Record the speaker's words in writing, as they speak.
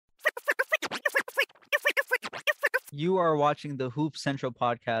You are watching the Hoop Central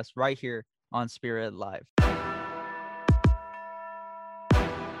podcast right here on Spirit Live.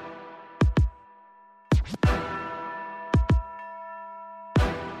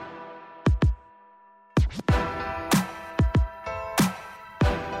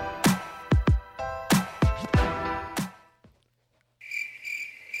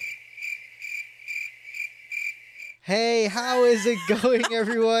 Hey, how is it going,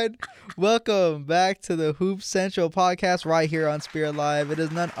 everyone? Welcome back to the Hoop Central podcast right here on Spirit Live. It is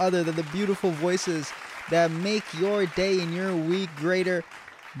none other than the beautiful voices that make your day and your week greater.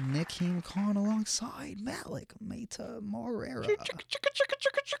 Nickeem Khan alongside Malik Meta Morera.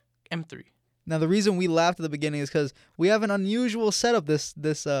 M3. Now, the reason we laughed at the beginning is because we have an unusual setup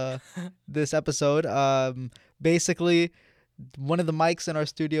this episode. Basically, one of the mics in our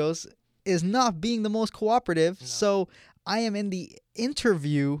studios is not being the most cooperative. No. So I am in the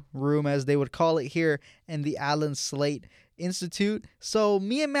interview room, as they would call it here in the Allen Slate Institute. So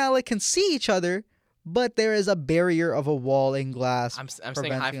me and Malik can see each other, but there is a barrier of a wall and glass. I'm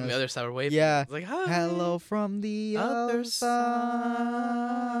saying hi from the other side. We're waving. Yeah. It's like, hi. Hello from the other side.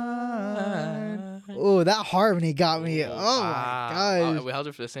 Oh, that harmony got me. Oh my gosh. We held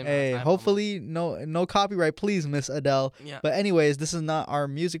it for the same time. Hopefully no copyright, please, Miss Adele. Yeah. But anyways, this is not our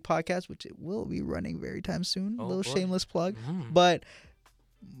music podcast, which it will be running very time soon. A little shameless plug. But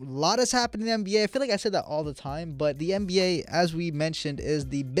a lot has happened in the NBA. I feel like I said that all the time, but the NBA, as we mentioned, is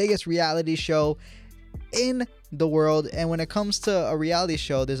the biggest reality show in the world. And when it comes to a reality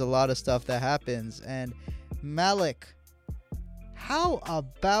show, there's a lot of stuff that happens. And Malik, how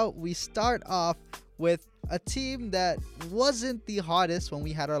about we start off with a team that wasn't the hottest when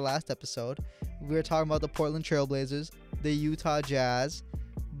we had our last episode? We were talking about the Portland Trailblazers, the Utah Jazz,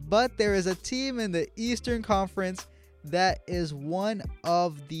 but there is a team in the Eastern Conference that is one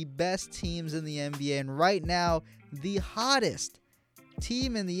of the best teams in the NBA, and right now the hottest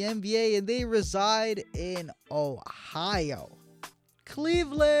team in the NBA, and they reside in Ohio.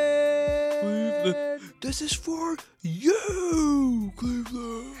 Cleveland. This is for you,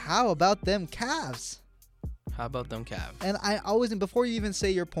 Cleveland. How about them Cavs? And I always, before you even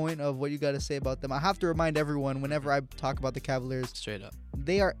say your point of what you got to say about them, I have to remind everyone whenever I talk about the Cavaliers, straight up,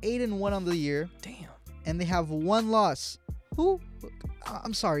 they are 8-1 on the year. Damn. And they have one loss. Who?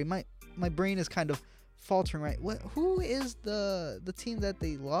 I'm sorry, my brain is kind of faltering. Right? Who is the team that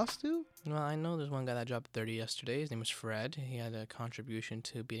they lost to? Well, I know there's one guy that dropped 30 yesterday. His name was Fred. He had a contribution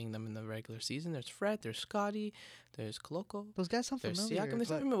to beating them in the regular season. There's Fred. There's Scotty. There's Koloko. Those guys sound familiar. Siakam.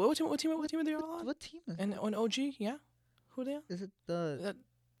 What team are they all on? What team is and on OG? Yeah. Who are they on? Is it the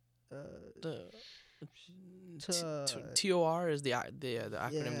TOR is the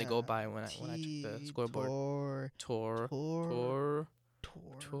acronym they go by when I check the scoreboard. Tor.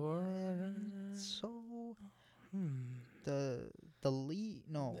 So the lead,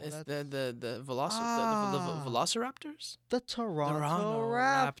 no, it's the Velociraptors. The Toronto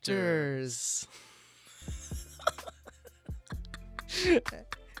Raptors.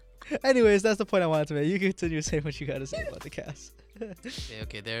 Anyways, that's the point I wanted to make. You continue saying what you got to say about the Cavs.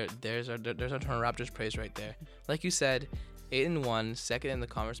 Okay. There's our Toronto Raptors praise right there. Like you said, 8-1, second in the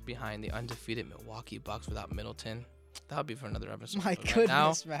conference behind the undefeated Milwaukee Bucks without Middleton. That would be for another episode. My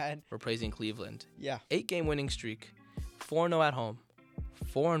goodness, man. We're praising Cleveland. Yeah. 8-game winning streak, 4-0 at home,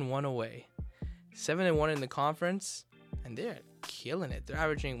 4-1 away, 7-1 in the conference, and they're killing it. They're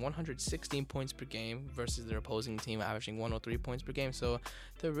averaging 116 points per game versus their opposing team averaging 103 points per game. So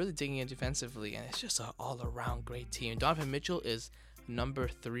they're really digging in defensively, and it's just an all-around great team. Donovan Mitchell is number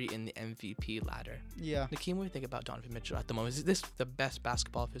 3 in the MVP ladder. Yeah. Nickeem, what do you think about Donovan Mitchell at the moment? Is this the best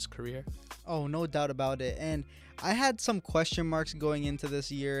basketball of his career? Oh, no doubt about it. And I had some question marks going into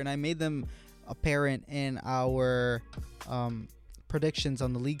this year, and I made them apparent in our predictions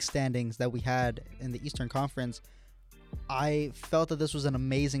on the league standings that we had in the Eastern Conference. I felt that this was an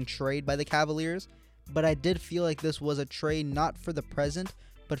amazing trade by the Cavaliers, but I did feel like this was a trade not for the present,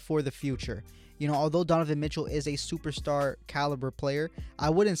 but for the future. You know, although Donovan Mitchell is a superstar caliber player, I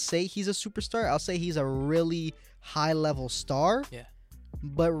wouldn't say he's a superstar. I'll say he's a really high-level star. Yeah.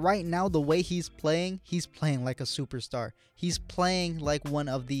 But right now, the way he's playing like a superstar. He's playing like one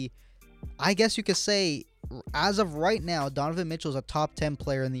of the, I guess you could say, as of right now, Donovan Mitchell's a top 10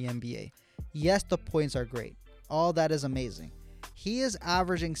 player in the NBA. Yes, the points are great. All that is amazing. He is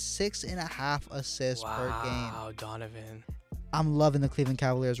averaging 6.5 assists per game. Wow, Donovan. I'm loving the Cleveland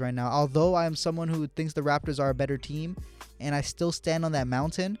Cavaliers right now. Although I'm someone who thinks the Raptors are a better team, and I still stand on that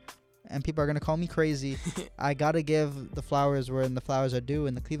mountain, and people are going to call me crazy, I got to give the flowers where the flowers are due,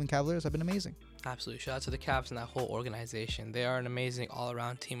 and the Cleveland Cavaliers have been amazing. Absolutely. Shout out to the Cavs and that whole organization. They are an amazing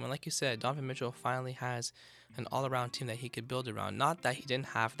all-around team. And like you said, Donovan Mitchell finally has an all-around team that he could build around. Not that he didn't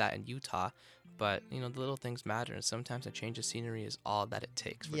have that in Utah, but, the little things matter. And sometimes a change of scenery is all that it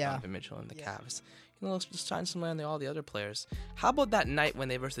takes for Donovan Mitchell and the Cavs. Let's just shine some light on all the other players. How about that night when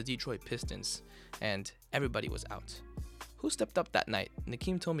they versus the Detroit Pistons and everybody was out? Who stepped up that night?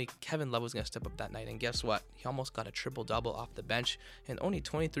 Nickeem told me Kevin Love was going to step up that night. And guess what? He almost got a triple-double off the bench in only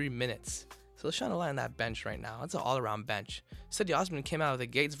 23 minutes. So let's shine a light on that bench right now. It's an all-around bench. Cedi Osman came out of the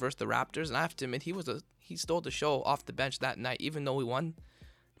gates versus the Raptors, and I have to admit, he stole the show off the bench that night. Even though we won,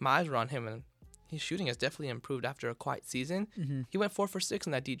 my eyes were on him, and his shooting has definitely improved after a quiet season. Mm-hmm. He went 4 for 6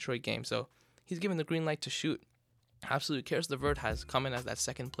 in that Detroit game, so he's given the green light to shoot. Absolutely. Karis LeVert has come in as that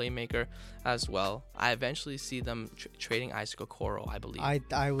second playmaker as well. I eventually see them trading Isaac Okoro, I believe.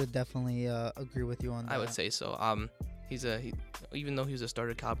 I would definitely agree with you on that. I would say so. Even though he's a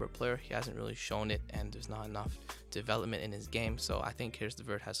starter caliber player, he hasn't really shown it, and there's not enough development in his game. So I think Karis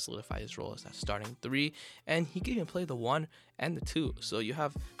LeVert has solidified his role as that starting 3, and he can even play the 1 and the 2. So you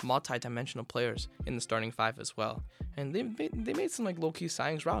have multi-dimensional players in the starting 5 as well. And they made some low-key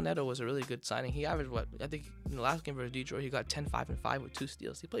signings. Raul Neto was a really good signing. He averaged I think in the last game versus Detroit, he got 10, 5, and 5 with 2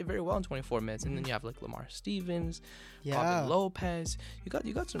 steals. He played very well in 24 minutes. And then you have Lamar Stevens, Robin Lopez.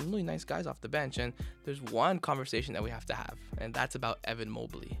 You got some really nice guys off the bench. And there's one conversation that we have to have, and that's about Evan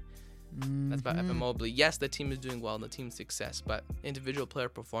Mobley. That's about Evan Mobley. Yes, the team is doing well and the team's success, but individual player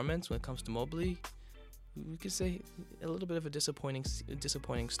performance when it comes to Mobley, we could say a little bit of a disappointing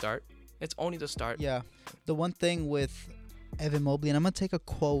start. It's only the start. Yeah. The one thing with Evan Mobley, and I'm going to take a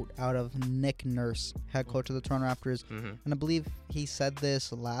quote out of Nick Nurse, head coach of the Toronto Raptors, and I believe he said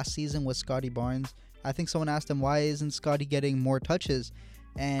this last season with Scotty Barnes. I think someone asked him, why isn't Scotty getting more touches?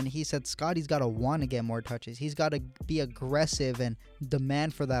 And he said Scotty's got to want to get more touches. He's got to be aggressive and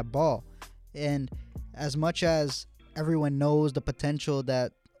demand for that ball. And as much as everyone knows the potential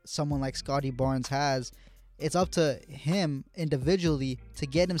that someone like Scotty Barnes has, it's up to him individually to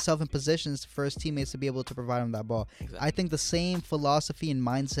get himself in positions for his teammates to be able to provide him that ball. Exactly. I think the same philosophy and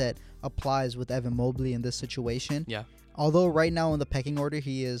mindset applies with Evan Mobley in this situation. Yeah. Although right now in the pecking order,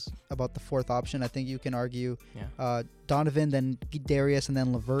 he is about the 4th option. I think you can argue Donovan, then Darius, and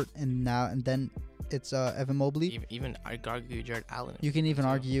then LeVert, and then it's Evan Mobley. Even I could argue Jared Allen. You can even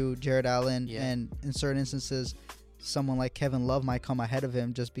argue Jared Allen, and in certain instances, someone like Kevin Love might come ahead of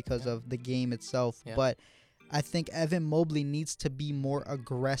him just because of the game itself. Yeah. But I think Evan Mobley needs to be more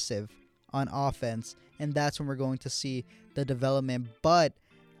aggressive on offense, and that's when we're going to see the development. But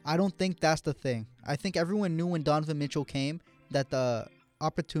I don't think that's the thing. I think everyone knew when Donovan Mitchell came that the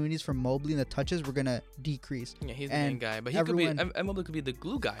opportunities for Mobley and the touches were going to decrease. Yeah, he's the main guy. But Mobley could be the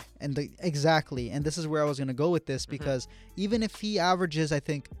glue guy. Exactly. And this is where I was going to go with this, because even if he averages, I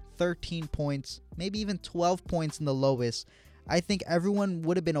think, 13 points, maybe even 12 points in the lowest, I think everyone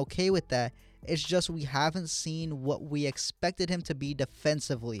would have been okay with that. It's just we haven't seen what we expected him to be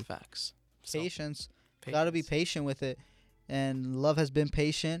defensively. Facts. Patience. Got to be patient with it. And Love has been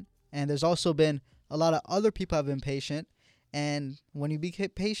patient. And there's also been a lot of other people have been patient. And when you be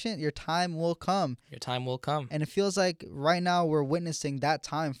patient, your time will come. Your time will come. And it feels like right now we're witnessing that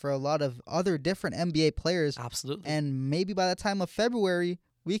time for a lot of other different NBA players. Absolutely. And maybe by the time of February,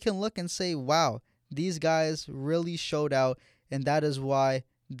 we can look and say, wow, these guys really showed out. And that is why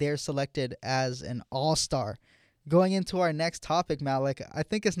they're selected as an all-star. Going into our next topic, Malik, I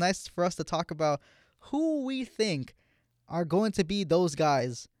think it's nice for us to talk about who we think are going to be those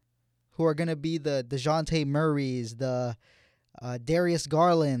guys who are going to be the DeJounte Murrays, the Darius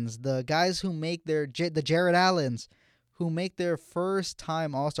Garlands, the guys who make the Jared Allens, who make their first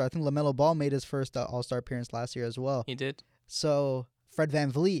time All-Star. I think LaMelo Ball made his first All-Star appearance last year as well. He did. So Fred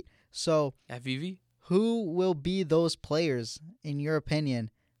VanVleet. So FVV. Who will be those players, in your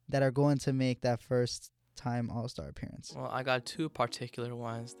opinion, that are going to make that first time All-Star appearance? Well, I got 2 particular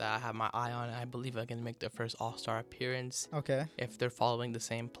ones that I have my eye on, and I believe are going to make their first All-Star appearance. Okay. If they're following the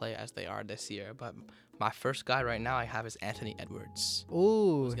same play as they are this year. But my first guy right now I have is Anthony Edwards.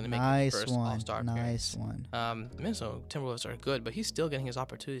 Ooh, who's gonna make his first All-Star appearance. Nice one. Minnesota Timberwolves are good, but he's still getting his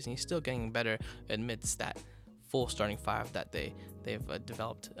opportunities, and he's still getting better amidst that full starting 5 that they've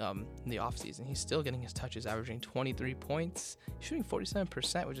developed in the offseason. He's still getting his touches, averaging 23 points, shooting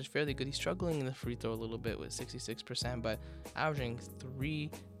 47%, which is fairly good. He's struggling in the free throw a little bit with 66%, but averaging 3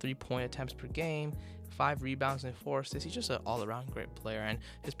 3-point attempts per game, 5 rebounds and 4 assists. He's just an all-around great player, and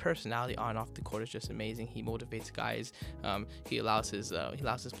his personality on and off the court is just amazing. He motivates guys. He allows his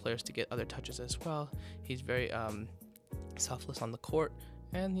players to get other touches as well. He's very selfless on the court.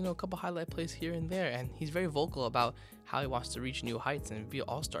 And, a couple highlight plays here and there. And he's very vocal about how he wants to reach new heights and be an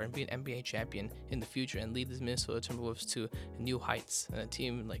all-star and be an NBA champion in the future and lead the Minnesota Timberwolves to new heights and a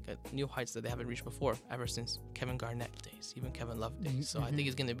team like new heights that they haven't reached before ever since Kevin Garnett days, even Kevin Love days. So I think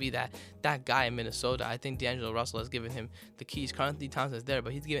he's going to be that guy in Minnesota. I think D'Angelo Russell has given him the keys. Karl-Anthony Towns is there,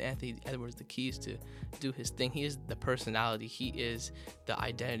 but he's given Anthony Edwards the keys to do his thing. He is the personality. He is the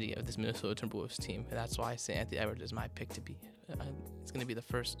identity of this Minnesota Timberwolves team. And that's why I say Anthony Edwards is my pick to be. It's going to be the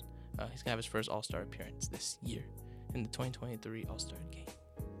first. He's going to have his first All-Star appearance this year in the 2023 All-Star game.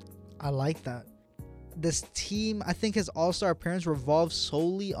 I like that. This team, I think his All-Star appearance revolves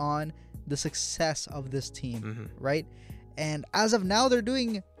solely on the success of this team, right? And as of now, they're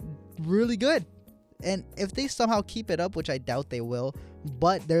doing really good. And if they somehow keep it up, which I doubt they will,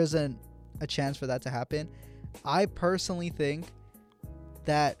 but there's a chance for that to happen, I personally think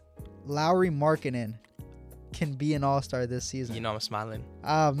that Lauri Markkanen can be an all-star this season. You know I'm smiling.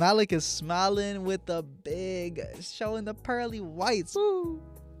 Malik is smiling with the big, showing the pearly whites. Woo.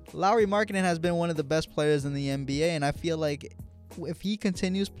 Lauri Markkanen has been one of the best players in the NBA, and I feel like if he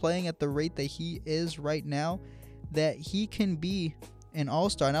continues playing at the rate that he is right now, that he can be an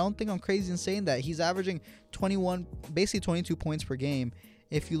all-star. And I don't think I'm crazy in saying that. He's averaging 21, basically 22 points per game.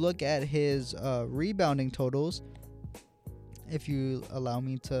 If you look at his rebounding totals, if you allow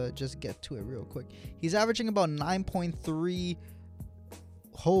me to just get to it real quick, he's averaging about 9.3.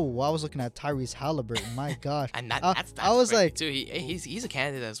 Oh, I was looking at Tyrese Halliburton. My gosh. And that's I was like, too. He's a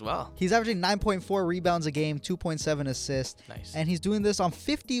candidate as well. He's averaging 9.4 rebounds a game, 2.7 assists. Nice. And he's doing this on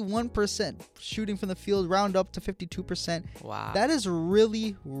 51% shooting from the field, round up to 52%. Wow. That is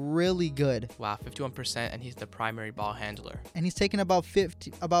really, really good. Wow, 51%, and he's the primary ball handler. And he's taking about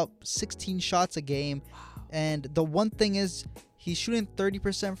 16 shots a game. Wow. And the one thing is, he's shooting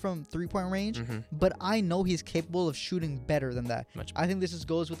 30% from three-point range, but I know he's capable of shooting better than that. I think this just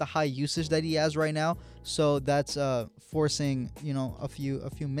goes with the high usage that he has right now, so that's forcing, a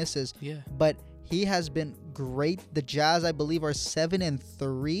few misses. Yeah. But he has been great. The Jazz, I believe, are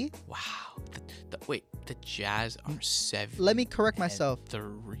 7-3. Wow. Wait, the Jazz are 7. Let me correct myself.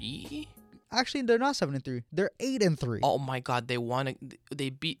 3? Actually, they're not 7-3. They're 8-3. Oh my God, they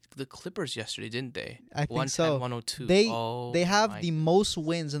beat the Clippers yesterday, didn't they? I think so. 102. They have the most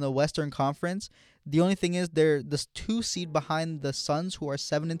wins in the Western Conference. The only thing is they're the 2 seed behind the Suns, who are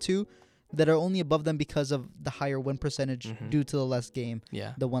 7-2, that are only above them because of the higher win percentage due to the less game.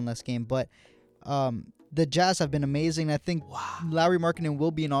 Yeah. The one less game. But the Jazz have been amazing. I think Lauri Markkanen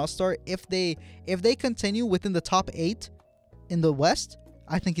will be an all-star if they continue within the top 8 in the West.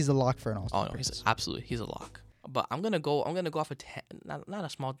 I think he's a lock for an all-star. Oh no, he's a lock. But I'm gonna go off not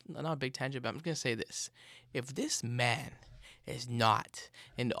a big tangent, but I'm gonna say this: if this man is not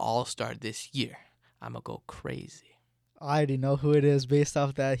an all-star this year, I'm gonna go crazy. I already know who it is based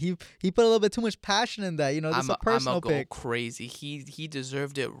off that. He put a little bit too much passion in that. This is a personal pick. I'm gonna go crazy. He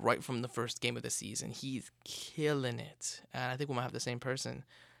deserved it right from the first game of the season. He's killing it, and I think we might have the same person,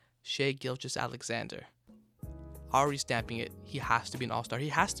 Shai Gilgeous-Alexander. Already stamping it. He has to be an all-star. He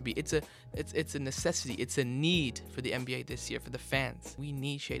has to be. It's a necessity. It's a need for the NBA this year, for the fans. We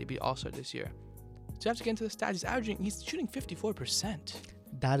need Shai to be all-star this year. So you have to get into the stats. He's shooting 54%.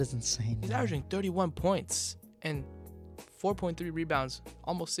 That is insane. He's averaging 31 points and 4.3 rebounds,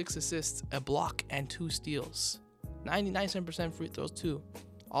 almost 6 assists, a block, and 2 steals. 97% free throws too.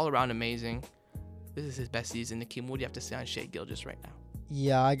 All around amazing. This is his best season. Nickeem, what do you have to say on Shai Gilgeous right now?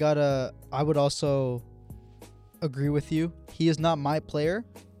 Yeah, I would also agree with you. He is not my player,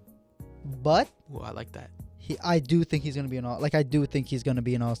 but I like that. I do think he's gonna be I do think he's gonna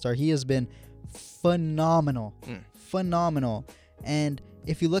be an all-star. He has been phenomenal. And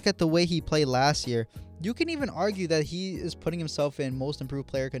if you look at the way he played last year, you can even argue that he is putting himself in most improved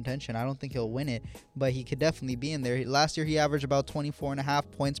player contention. I don't think he'll win it, but he could definitely be in there. Last year he averaged about 24.5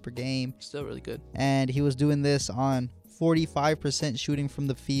 points per game. Still really good. And he was doing this on 45% shooting from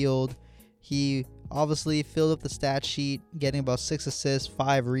the field. He obviously filled up the stat sheet, getting about 6 assists,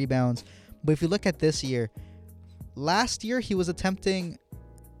 5 rebounds. But if you look at this year, last year he was attempting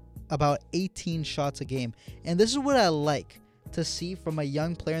about 18 shots a game. And this is what I like to see from a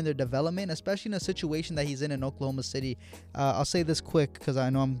young player in their development, especially in a situation that he's in Oklahoma City. I'll say this quick because I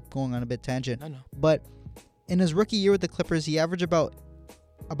know I'm going on a bit tangent. I know. But in his rookie year with the Clippers, he averaged about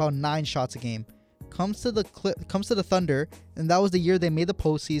 9 shots a game. Comes to the Thunder, and that was the year they made the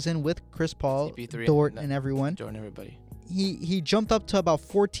postseason with Chris Paul, Dort, and everyone. Dort and everybody. He jumped up to about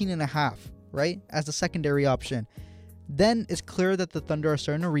 14.5, right, as the secondary option. Then it's clear that the Thunder are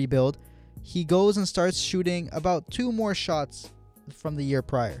starting to rebuild. He goes and starts shooting about 2 more shots from the year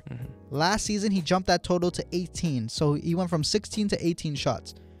prior. Last season, he jumped that total to 18. So he went from 16 to 18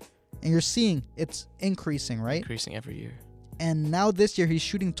 shots. And you're seeing it's increasing, right? Increasing every year. And now this year he's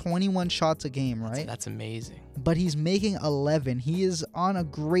shooting 21 shots a game, right? That's amazing. But he's making 11. He is on a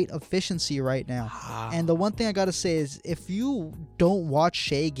great efficiency right now. Wow. And the one thing I got to say is if you don't watch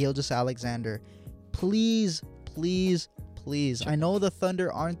Shai Gilgeous-Alexander, please, please, please. I know the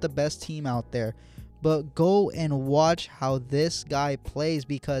Thunder aren't the best team out there, but go and watch how this guy plays,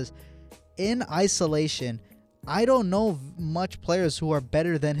 because in isolation, I don't know much players who are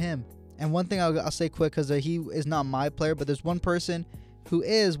better than him. And one thing I'll say quick, because he is not my player, but there's one person who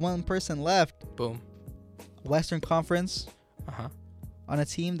is, one person left. Boom. Western Conference. Uh-huh. On a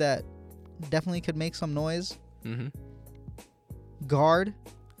team that definitely could make some noise. Mm-hmm. Guard.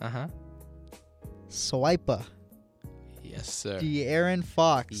 Uh-huh. Swiper. Yes, sir. De'Aaron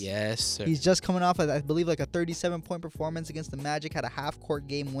Fox. Yes, sir. He's just coming off, I believe, like a 37-point performance against the Magic. Had a half-court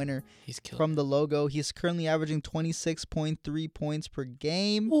game winner. He's killing from the logo. He's currently averaging 26.3 points per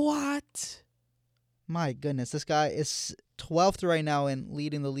game. What? My goodness, this guy is 12th right now in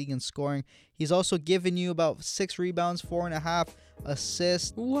leading the league in scoring. He's also given you about 6 rebounds, 4.5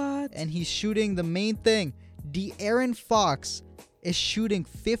 assists. What? And he's shooting the main thing. De'Aaron Fox is shooting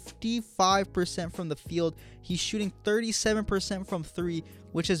 55% from the field. He's shooting 37% from 3,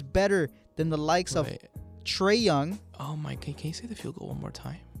 which is better than the likes of Trae Young. Oh my, can you say the field goal one more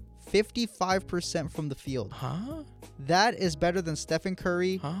time? 55% from the field. Huh? That is better than Stephen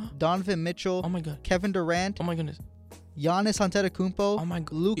Curry, Donovan Mitchell, oh my God, Kevin Durant, oh my goodness, Giannis Antetokounmpo, oh my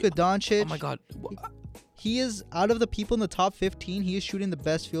God, Luka Doncic. Oh my God. He is, out of the people in the top 15, he is shooting the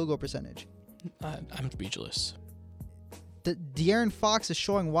best field goal percentage. I'm speechless. De'Aaron Fox is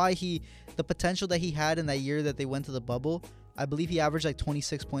showing why the potential that he had in that year that they went to the bubble. I believe he averaged like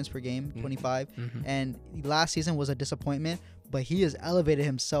 26 points per game, 25. And last season was a disappointment, but he has elevated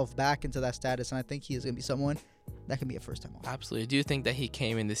himself back into that status. And I think he is going to be someone that can be a first-time All-Star. Absolutely. Do you think that he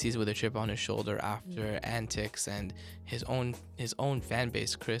came in the season with a chip on his shoulder after antics and his own fan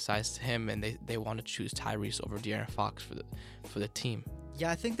base criticized him and they want to choose Tyrese over De'Aaron Fox for the team? Yeah,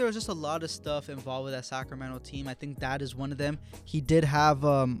 I think there was just a lot of stuff involved with that Sacramento team. I think that is one of them. He did have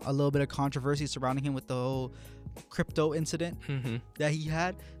a little bit of controversy surrounding him with the whole crypto incident that he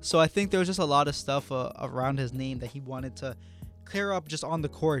had. So I think there was just a lot of stuff around his name that he wanted to clear up just on the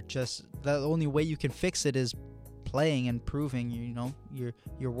court. Just the only way you can fix it is playing and proving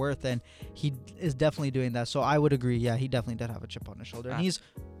your worth, and he is definitely doing that. So I would agree. Yeah, he definitely did have a chip on his shoulder, and he's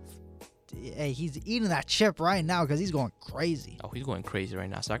eating that chip right now because he's going crazy. Oh, he's going crazy right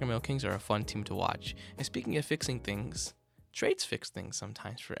now. Sacramento Kings are a fun team to watch. And speaking of fixing things, trades fix things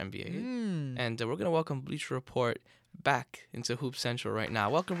sometimes for NBA. And we're going to welcome Bleacher Report back into Hoop Central right now.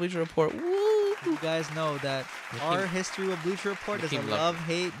 Welcome, Bleacher Report. Woo! You guys know that our history with Bleacher Report is a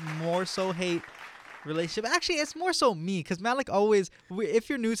love-hate, more so hate relationship. Actually, it's more so me, because Malik always, if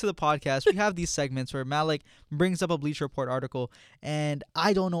you're new to the podcast, we have these segments where Malik brings up a Bleacher Report article and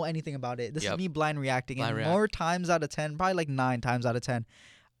I don't know anything about it. This is me blind reacting. More times out of 10, probably like 9 times out of 10,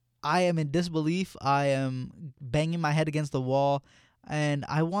 I am in disbelief. I am banging my head against the wall and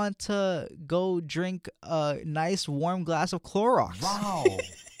I want to go drink a nice warm glass of Clorox. Wow.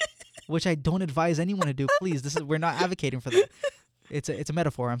 Which I don't advise anyone to do. Please, we're not advocating for that. It's a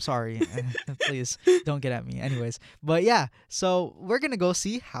metaphor. I'm sorry. Please don't get at me. Anyways, but yeah, so we're going to go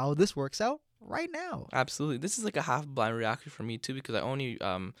see how this works out right now. Absolutely. This is like a half blind reaction for me too, because I only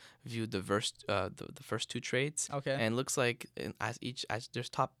viewed the first 2 trades. Okay. And it looks like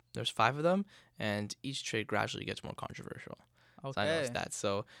there's 5 of them, and each trade gradually gets more controversial. Okay. So I noticed that.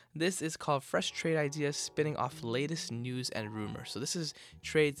 So this is called Fresh Trade Ideas, spinning off latest news and rumors. So this is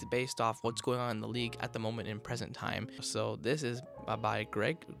trades based off what's going on in the league at the moment in present time. So this is by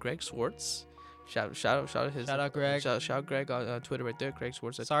Greg Swartz. Shout out Greg. Shout out Greg on Twitter right there. Greg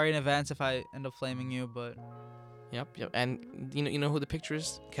Swartz. Sorry in advance if I end up flaming you, but Yep. And you know who the picture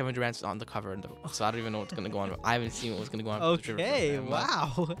is? Kevin Durant's on the cover, so I don't even know what's gonna go on. I haven't seen what's gonna go on. Okay,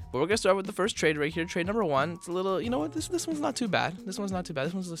 wow. But we're gonna start with the first trade right here. Trade number 1. It's a little, you know what? This one's not too bad. This one's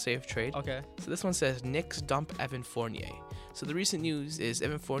a safe trade. Okay. So this one says Knicks dump Evan Fournier. So the recent news is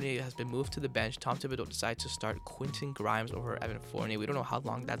Evan Fournier has been moved to the bench. Tom Thibodeau decides to start Quentin Grimes over Evan Fournier. We don't know how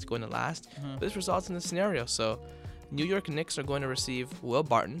long that's going to last, but this results in this scenario. So New York Knicks are going to receive Will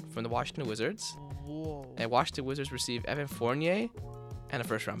Barton from the Washington Wizards. Whoa. And Washington Wizards receive Evan Fournier and a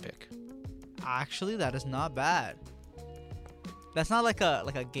first-round pick. Actually, that is not bad. That's not like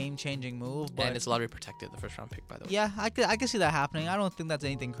a game-changing move, but And it's lottery protected, the first-round pick, by the way. yeah, I could see that happening. I don't think that's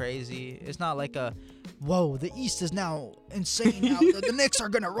anything crazy. It's not like whoa, the East is now insane. Now the Knicks are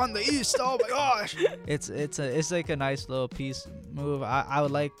gonna run the East. Oh my gosh! It's like a nice little piece move. I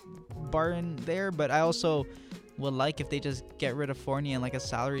would like Barton there, but I also would like if they just get rid of Fournier and like a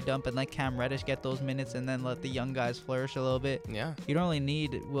salary dump and let Cam Reddish get those minutes and then let the young guys flourish a little bit. Yeah. You don't really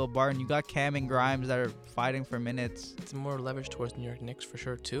need Will Barton. You got Cam and Grimes that are fighting for minutes. It's more leverage towards New York Knicks for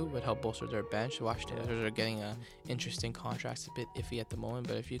sure too. Would help bolster their bench. Washington Wizards are getting interesting contracts, a bit iffy at the moment,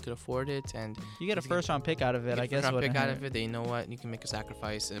 but if you could afford it and you get a first round pick out of it, I guess. First round pick out of it, then you know what, you can make a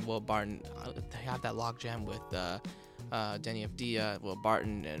sacrifice. And Will Barton, they have that logjam with Denny Avdia, Will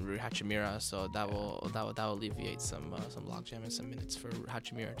Barton, and Rui Hachimura, so that will alleviate some logjam and some minutes for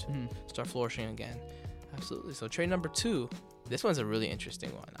Hachimura to start flourishing again. Absolutely. So trade number 2, this one's a really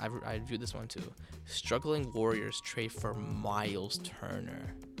interesting one. I viewed this one too. Struggling Warriors trade for Miles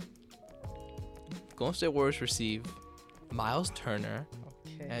Turner. Golden State Warriors receive Miles Turner.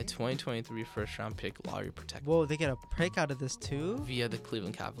 And a 2023 first-round pick, lottery protected. Whoa, they get a pick out of this too? Via the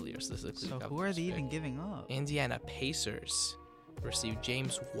Cleveland Cavaliers. This is the Cleveland Cavaliers who are they pick. even giving up? Indiana Pacers receive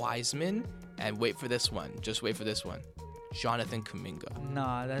James Wiseman. And wait for this one. Just wait for this one. Jonathan Kuminga.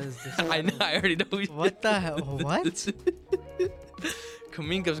 Nah, that is... I know. I already know. What the hell? What?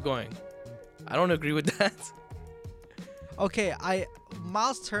 Kuminga's going. I don't agree with that. Okay,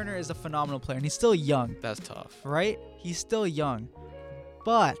 Miles Turner is a phenomenal player, and he's still young. That's tough. Right? He's still young.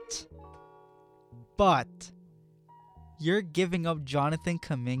 But you're giving up Jonathan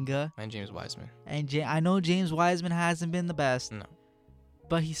Kuminga And James Wiseman. and I know James Wiseman hasn't been the best. No.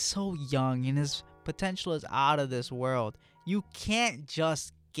 But he's so young and his potential is out of this world. You can't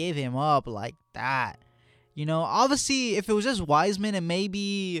just give him up like that. You know, obviously if it was just Wiseman and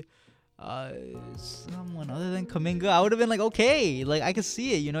maybe someone other than Kuminga, I would have been like, okay, like I could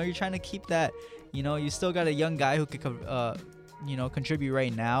see it. You know, you're trying to keep that, you know, you still got a young guy who could contribute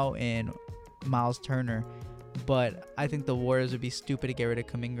right now in Miles Turner. But I think the Warriors would be stupid to get rid of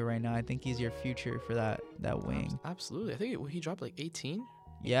Kuminga right now. I think he's your future for that wing. Absolutely. I think he dropped like 18.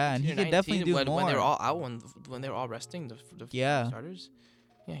 Yeah, and he could 19 definitely do more. When they were all out, when they were all resting, the starters.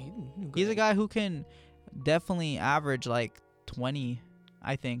 Yeah, he's a guy who can definitely average like 20,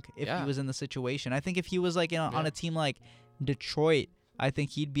 I think, if he was in the situation. I think if he was like on a team like Detroit, I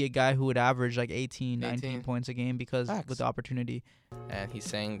think he'd be a guy who would average like 19 points a game because with the opportunity. And he's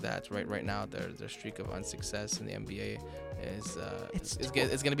saying that right now their streak of unsuccess in the NBA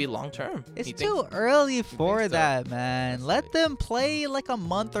is going to be long term. It's too early for that, man. Let them play like a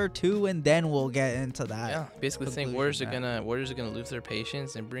month or two, and then we'll get into that. Yeah, basically saying Warriors are gonna lose their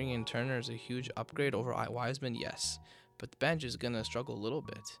patience, and bringing in Turner is a huge upgrade over Wiseman. Yes, but the bench is gonna struggle a little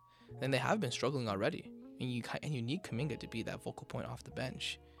bit, and they have been struggling already. And you need Kuminga to be that focal point off the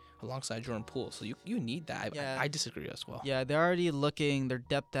bench alongside Jordan Poole. So you need that. I disagree as well. Yeah, they're already looking. Their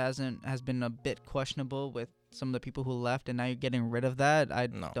depth has been a bit questionable with some of the people who left, and now you're getting rid of that.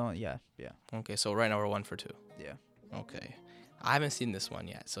 Yeah. Okay, so right now we're 1 for 2. Yeah. Okay. I haven't seen this one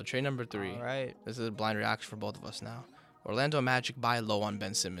yet. So trade number 3. All right. This is a blind reaction for both of us now. Orlando Magic buy low on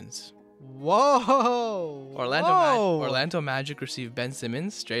Ben Simmons. Whoa. Orlando Magic receive Ben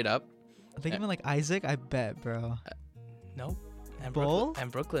Simmons straight up. Are they giving like Isaac? I bet, bro. Nope.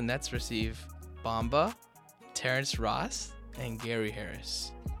 And Brooklyn Nets receive Bamba, Terrence Ross, and Gary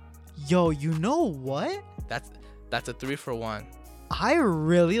Harris. Yo, you know what? That's a 3-for-1. I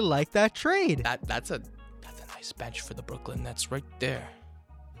really like that trade. That's a nice bench for the Brooklyn Nets right there.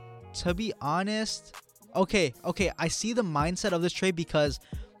 To be honest, okay, I see the mindset of this trade because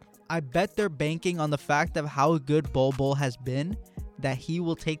I bet they're banking on the fact of how good Bol has been, that he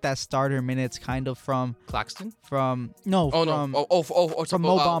will take that starter minutes kind of from Claxton? From Mo Bamba. From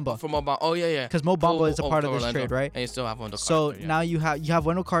Mo Bamba. Oh yeah. Because Mo Bamba is a part of this trade, right? And you still have Wendell Carter. So now you have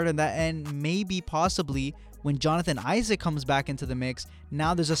Wendell Carter in that end. Maybe possibly when Jonathan Isaac comes back into the mix,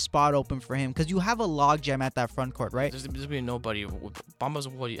 now there's a spot open for him because you have a logjam at that front court, right? There's really nobody. Bamba's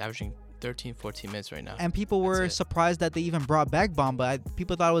averaging 13, 14 minutes right now. And people were surprised that they even brought back Bamba.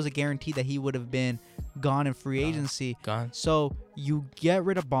 People thought it was a guarantee that he would have been gone in free agency. Gone. So you get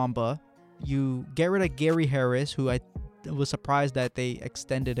rid of Bamba. You get rid of Gary Harris, who I was surprised that they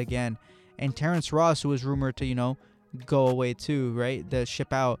extended again. And Terrence Ross, who was rumored to, go away too, right? The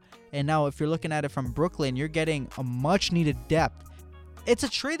ship out. And now if you're looking at it from Brooklyn, you're getting a much needed depth. It's a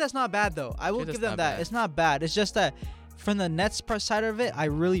trade that's not bad though. I will give them that. It's not bad. It's just that from the Nets side of it, I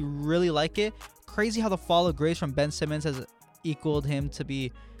really, really like it. Crazy how the fall of grace from Ben Simmons has equaled him to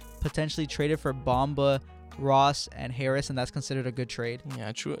be potentially traded for Bamba, Ross, and Harris, and that's considered a good trade.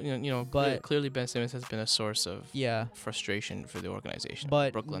 Yeah, true. But clearly Ben Simmons has been a source of frustration for the organization.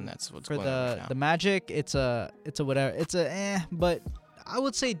 But Brooklyn, that's what's for going on right now. the Magic, it's a whatever. But I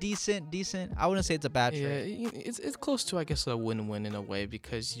would say decent. I wouldn't say it's a bad trade. Yeah, it's close to, I guess, a win-win in a way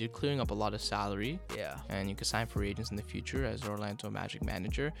because you're clearing up a lot of salary. Yeah. And you can sign free agents in the future as Orlando Magic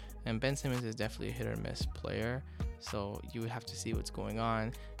manager. And Ben Simmons is definitely a hit or miss player. So you would have to see what's going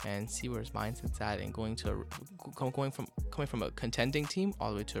on and see where his mindset's at, and coming from a contending team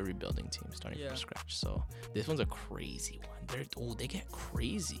all the way to a rebuilding team, starting from scratch. So this one's a crazy one. They get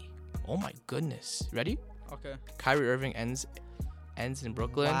crazy. Oh my goodness. Ready? Okay. Kyrie Irving ends in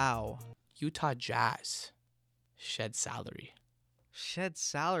Brooklyn. Wow. Utah Jazz shed salary. Shed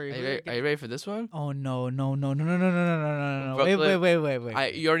salary. Are you ready for this one? Oh no. Brooklyn,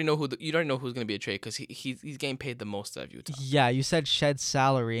 Wait. You already know who's gonna be a trade because he's getting paid the most out of Utah. Yeah, you said shed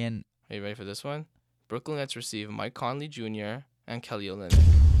salary, and Are you ready for this one? Brooklyn Nets receive Mike Conley Jr. and Kelly Olynyk.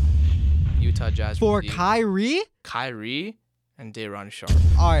 Utah Jazz for receive Kyrie and Day'Ron Sharpe.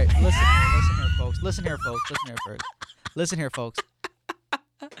 All right, listen here, folks.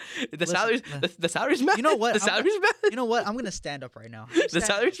 The salary's match. You know what? The salary's match. You know what? I'm gonna stand up right now. The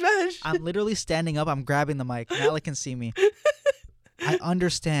salary's match. I'm literally standing up. I'm grabbing the mic. Malik can see me. I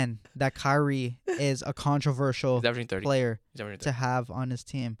understand that Kyrie is a controversial player to have on his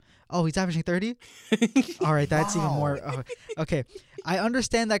team. Oh, he's averaging 30? All right, that's even more. Okay. I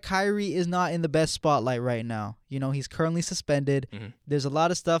understand that Kyrie is not in the best spotlight right now. You know, he's currently suspended. Mm-hmm. There's a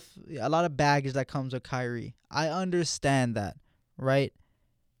lot of stuff, a lot of baggage that comes with Kyrie. I understand that, right?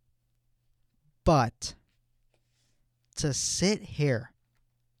 But to sit here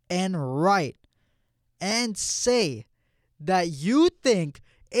and write and say that you think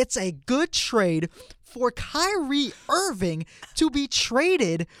it's a good trade for Kyrie Irving to be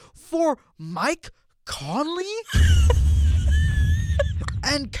traded for Mike Conley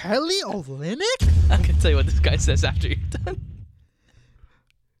and Kelly Olynyk? I'm going to tell you what this guy says after you're done.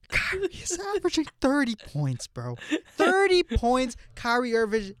 He's averaging 30 points, bro. 30 points Kyrie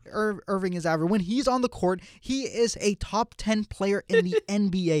Irving is averaging. When he's on the court, he is a top 10 player in the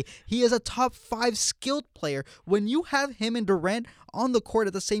NBA. He is a top 5 skilled player. When you have him and Durant on the court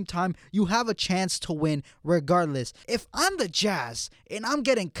at the same time, you have a chance to win regardless. If I'm the Jazz and I'm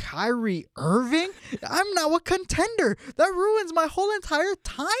getting Kyrie Irving, I'm now a contender. That ruins my whole entire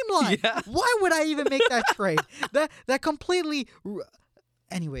timeline. Yeah. Why would I even make that trade? That completely...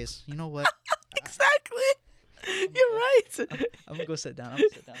 Anyways, you know what? Exactly. You're right. I'm gonna go sit down.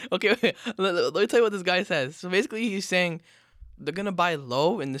 Okay. Let me tell you what this guy says. So basically, he's saying they're gonna buy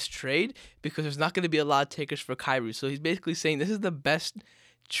low in this trade because there's not gonna be a lot of takers for Kyrie. So he's basically saying this is the best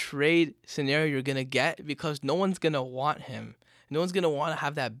trade scenario you're gonna get because no one's gonna want him. No one's going to want to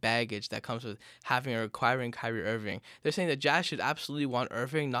have that baggage that comes with having or acquiring Kyrie Irving. They're saying that Jazz should absolutely want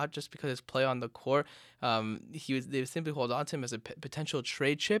Irving, not just because his play on the court. They would simply hold on to him as a potential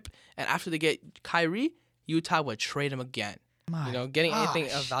trade chip. And after they get Kyrie, Utah would trade him again. Getting anything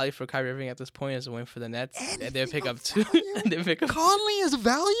of value for Kyrie Irving at this point is a win for the Nets. And they pick up two. Conley is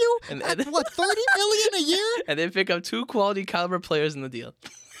value? And what, $30 million a year? And they pick up 2 quality caliber players in the deal.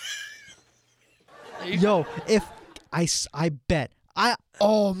 Yo, if... I bet.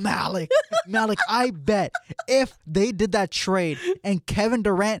 Malik, I bet if they did that trade and Kevin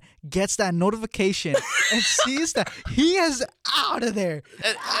Durant gets that notification and sees that he is out of there.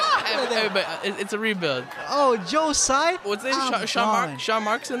 But it's a rebuild. Oh, Joe Tsai? What's his name? Sean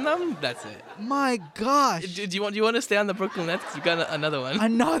Marks in them? That's it. My gosh. Do you want to stay on the Brooklyn Nets? You got another one.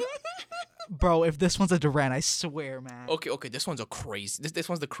 Another. Bro, if this one's a Durant, I swear, man. Okay. This one's a crazy. This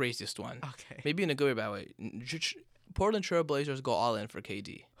one's the craziest one. Okay. Maybe in a good way, by the way. Portland Trail Blazers go all in for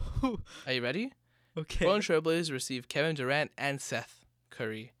KD. Are you ready? Okay. Portland Trail Blazers receive Kevin Durant and Seth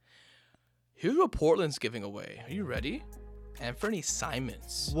Curry. Here's what Portland's giving away. Are you ready? Anthony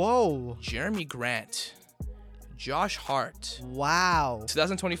Simons. Whoa. Jeremy Grant. Josh Hart. Wow.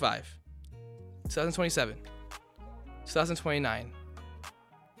 2025. 2027. 2029.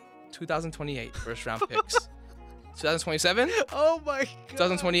 2028 first round picks. 2027. Oh my god.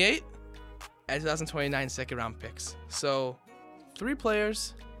 2028. And 2029 second round picks. So 3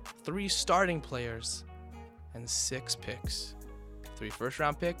 players, 3 starting players, and 6 picks. 3 first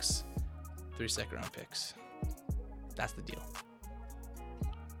round picks, 3 second round picks. That's the deal.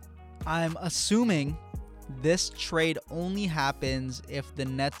 I'm assuming this trade only happens if the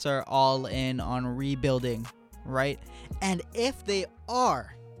Nets are all in on rebuilding, right? And if they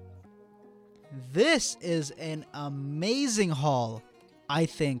are, this is an amazing haul, I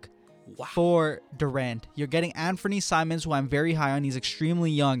think. Wow. For Durant. You're getting Anthony Simons, who I'm very high on. He's extremely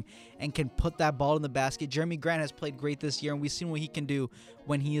young and can put that ball in the basket. Jeremy Grant has played great this year, and we've seen what he can do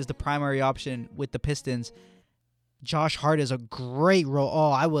when he is the primary option with the Pistons. Josh Hart is a great role.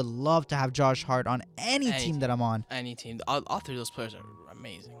 Oh, I would love to have Josh Hart on any team that I'm on. Any team. All three of those players are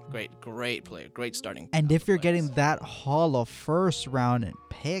amazing. Great player. Great starting. And if you're getting that haul of first round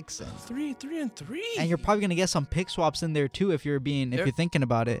picks, and 3 and 3, and you're probably gonna get some pick swaps in there too if you're thinking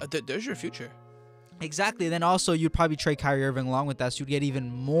about it. There's your future. Exactly. Then also you'd probably trade Kyrie Irving along with that, so you'd get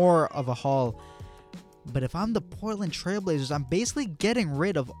even more of a haul. But if I'm the Portland Trailblazers, I'm basically getting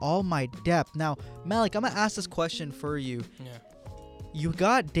rid of all my depth. Now, Malik, I'm going to ask this question for you. Yeah. You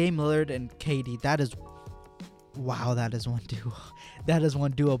got Dame Lillard and KD. That is one duo. That is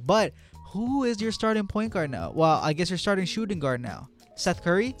one duo. But who is your starting point guard now? Well, I guess you're starting shooting guard now. Seth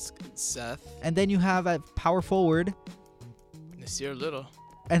Curry? Seth. And then you have at power forward Nasir Little.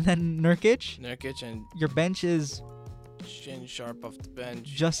 And then Nurkic? Nurkic and your bench is Shin Sharp off the bench.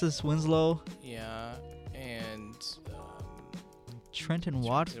 Justice Winslow. Yeah. And Trenton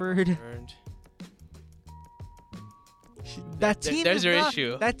Watford. There's your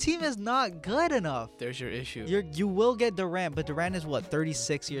issue. That team is not good enough. There's your issue. You will get Durant, but Durant is what,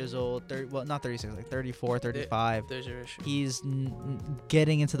 36 years old? Not 36, like 34, 35. There's your issue. He's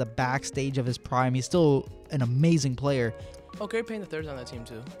getting into the backstage of his prime. He's still an amazing player. Oh, Gary Payton III's on that team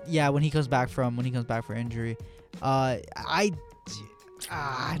too. Yeah, when he comes back for injury. I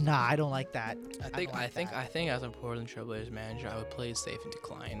don't like that. I think as a Portland Trailblazers manager, I would play it safe and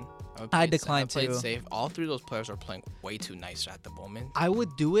decline. I decline too. Play safe. All three of those players are playing way too nice at the moment. I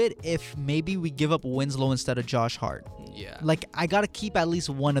would do it if maybe we give up Winslow instead of Josh Hart. Yeah. Like, I gotta keep at least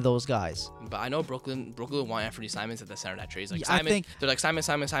one of those guys. But I know Brooklyn want Anthony Simons at the center of that trade. Like, yeah, Simon, they're like Simon.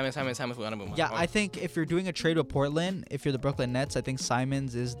 We want to move. Yeah, I think if you're doing a trade with Portland, if you're the Brooklyn Nets, I think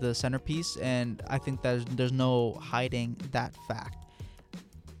Simons is the centerpiece, and I think there's no hiding that fact.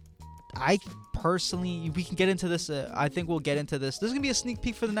 I personally, we can get into this. I think we'll get into this. This is going to be a sneak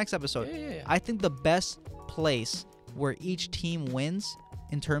peek for the next episode. Yeah. I think the best place where each team wins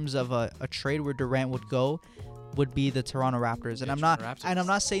in terms of a trade where Durant would go would be the Toronto Raptors. And I'm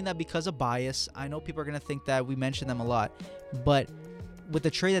not saying that because of bias. I know people are going to think that we mention them a lot. But with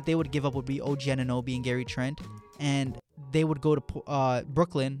the trade that they would give up would be OG Anunoby and Gary Trent. And they would go to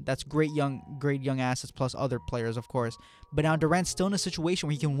Brooklyn. That's great young assets plus other players, of course. But now Durant's still in a situation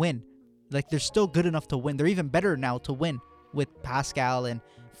where he can win. Like, they're still good enough to win. They're even better now to win with Pascal and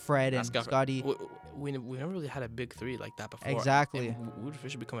Fred and Scotty. We never really had a big three like that before. Exactly. And we would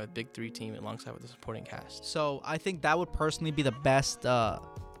officially become a big three team alongside with the supporting cast. So I think that would personally be the best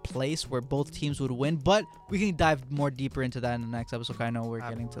place where both teams would win. But we can dive more deeper into that in the next episode. I know we're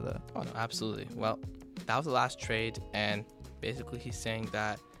getting to the... Oh, no, absolutely. Well, that was the last trade. And basically he's saying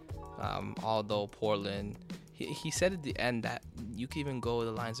that although Portland... He said at the end that you could even go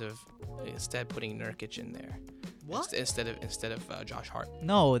the lines of instead putting Nurkic in there. What? Instead of Josh Hart.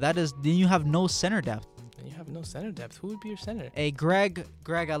 No, then you have no center depth. And you have no center depth. Who would be your center? Hey, Greg,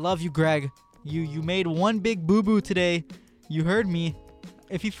 I love you, Greg. You made one big boo-boo today. You heard me.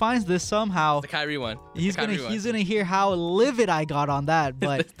 If he finds this somehow, the Kyrie one. He's gonna hear how livid I got on that.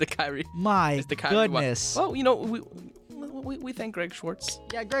 But the Kyrie. My goodness. One. Well, you know we thank Greg Schwartz.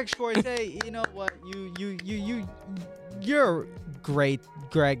 Yeah, Greg Schwartz. Hey, you know what? You're great,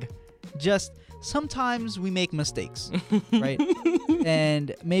 Greg. Just sometimes we make mistakes, right?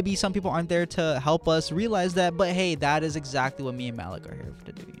 And maybe some people aren't there to help us realize that. But hey, that is exactly what me and Malik are here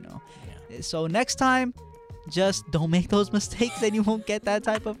to do. Yeah. So next time, just don't make those mistakes, and you won't get that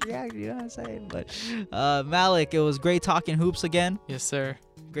type of reaction. You know what I'm saying? But Malik, it was great talking hoops again. Yes, sir.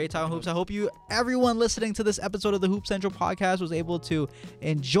 Great talking hoops. I hope everyone listening to this episode of the Hoop Central podcast was able to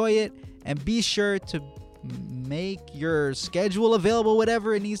enjoy it, and be sure to make your schedule available,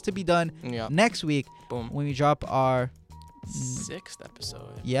 whatever it needs to be done next week. Boom. When we drop our 6th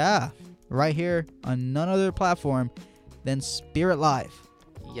episode. Yeah, right here on none other platform than Spirit Live.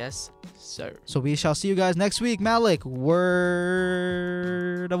 Yes, sir. So we shall see you guys next week. Malik,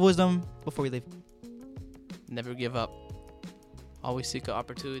 word of wisdom before we leave. Never give up. Always seek out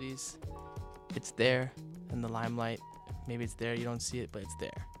opportunities. It's there in the limelight. Maybe it's there, you don't see it, but it's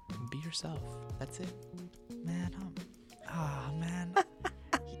there. Be yourself. That's it. Man,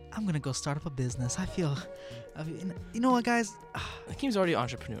 I'm gonna go start up a business. I feel, you know what, guys? Nickeem's already an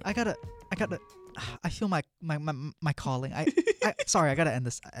entrepreneur. I feel my calling. Sorry, I gotta end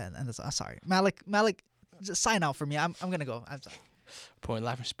this. I'm sorry, Malik. Just sign out for me. I'm gonna go. I'm sorry. Point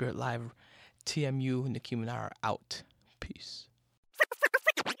live from Spirit Live. TMU, Nickeem and I are out. Peace.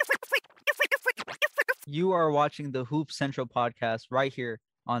 You are watching the Hoop Central podcast right here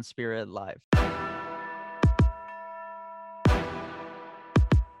on Spirit Live.